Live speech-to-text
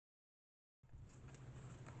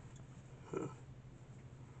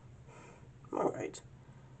Alright.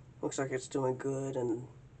 Looks like it's doing good and...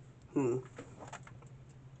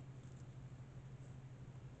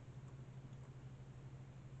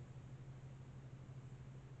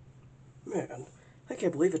 Man, I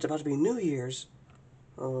can't believe it's about to be New Year's.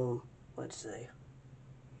 Let's see.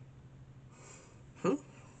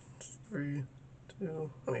 Three,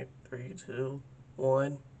 two,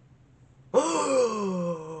 one.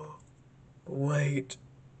 Wait.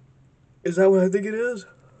 Is that what I think it is?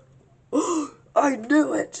 I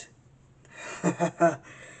knew it!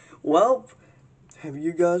 Well, have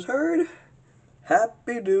you guys heard?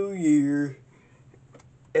 Happy New Year!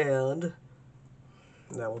 And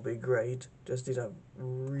that will be great. Just need to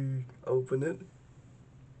reopen it.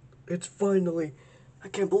 It's finally, I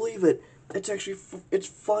can't believe it. It's actually, it's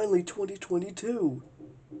finally 2022.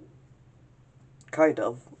 Kind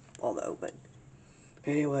of, although, but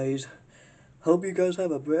anyways, hope you guys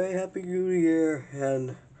have a very happy New Year,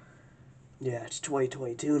 and yeah, it's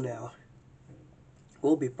 2022 now.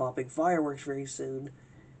 We'll be popping fireworks very soon.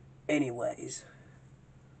 Anyways,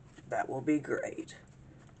 that will be great.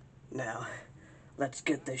 Now, let's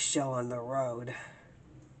get this show on the road.